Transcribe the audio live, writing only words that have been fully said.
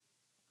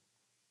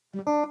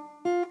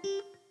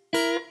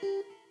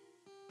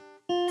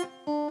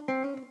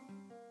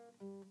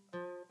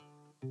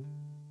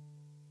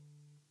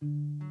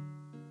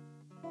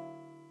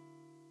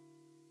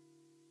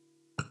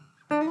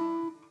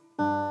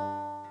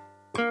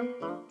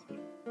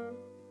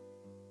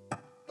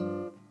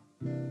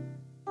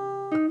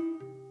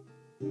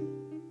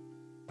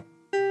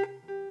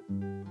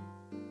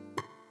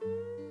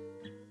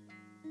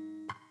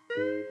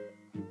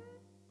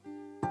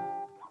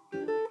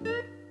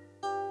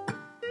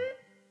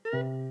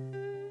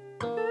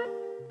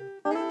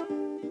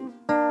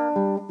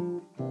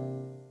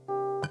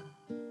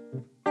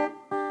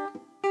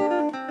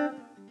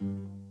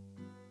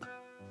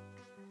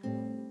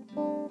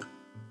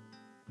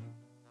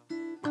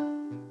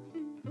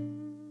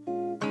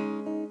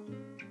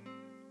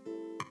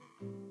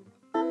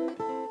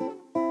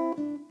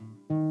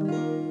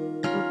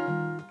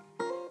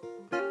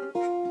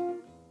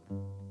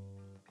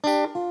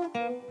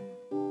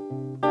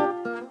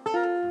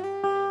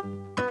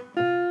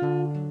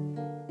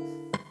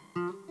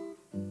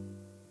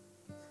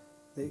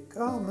They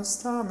call me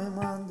Stormy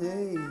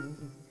Monday,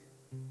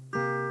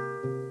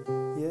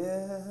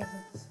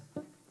 yes,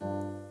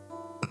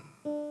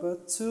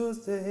 but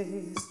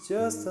Tuesday's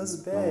just as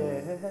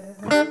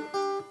bad.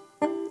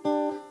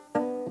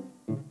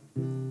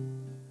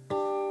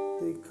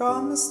 They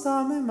call me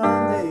Stormy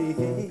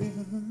Monday,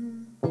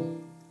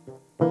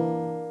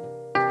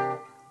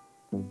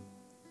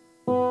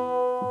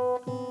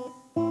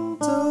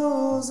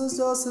 Tuesday's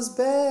just as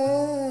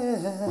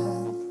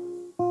bad.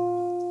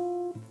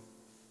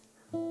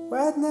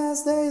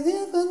 Wednesday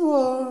even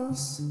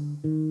worse,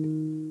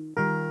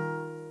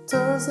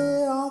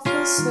 Thursday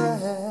awful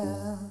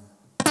sad.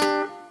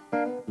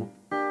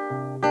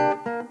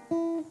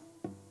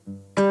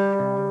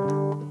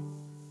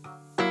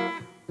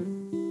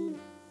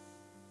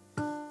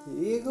 The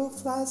eagle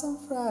flies on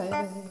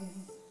Friday,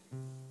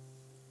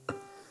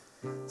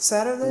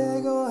 Saturday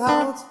I go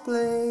out to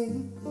play.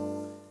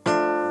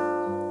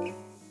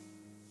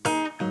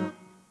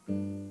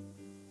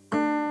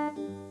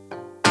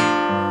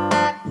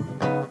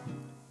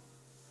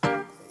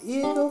 The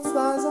eagle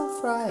flies on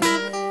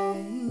Friday,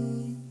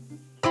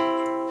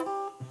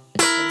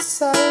 and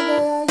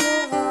Saturday I go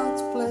out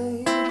to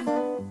play.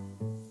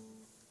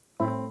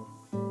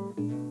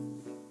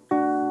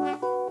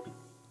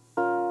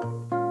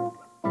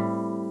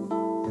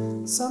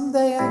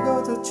 Someday I go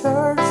to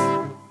church,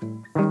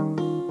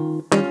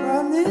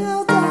 I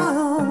kneel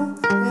down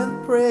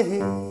and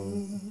pray.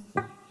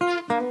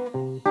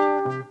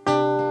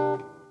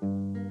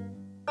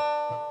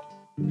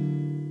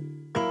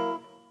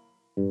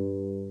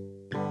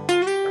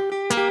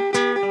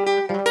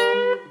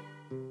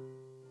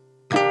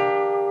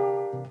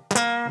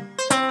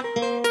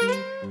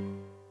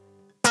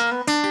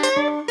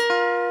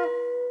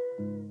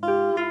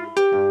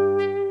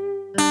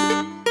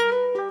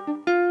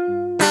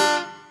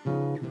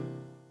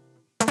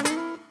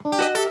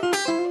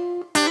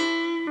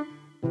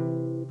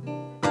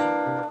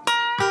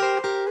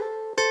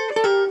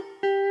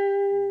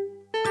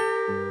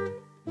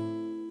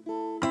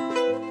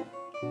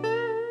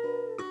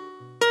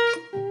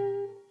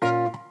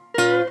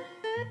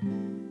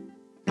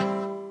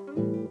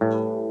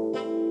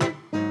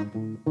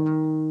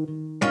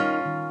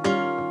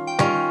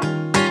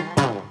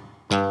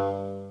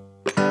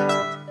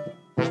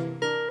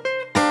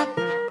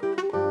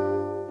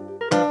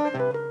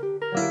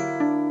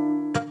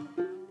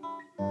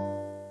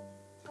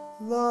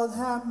 Lord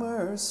have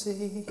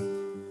mercy,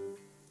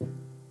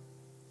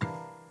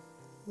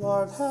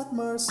 Lord have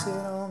mercy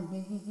on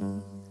me.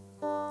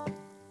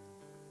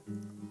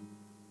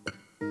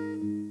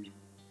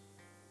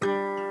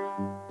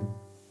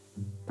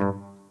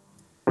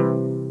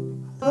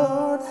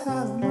 Lord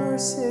have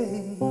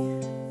mercy,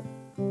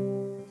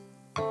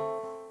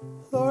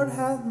 Lord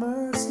have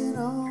mercy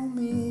on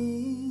me.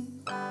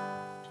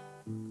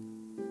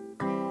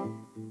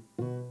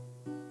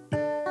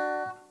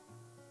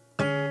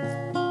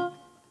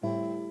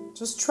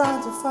 Just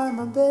trying to find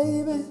my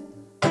baby,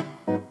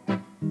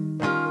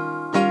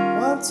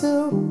 want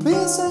to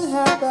please and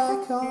her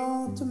back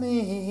home to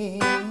me.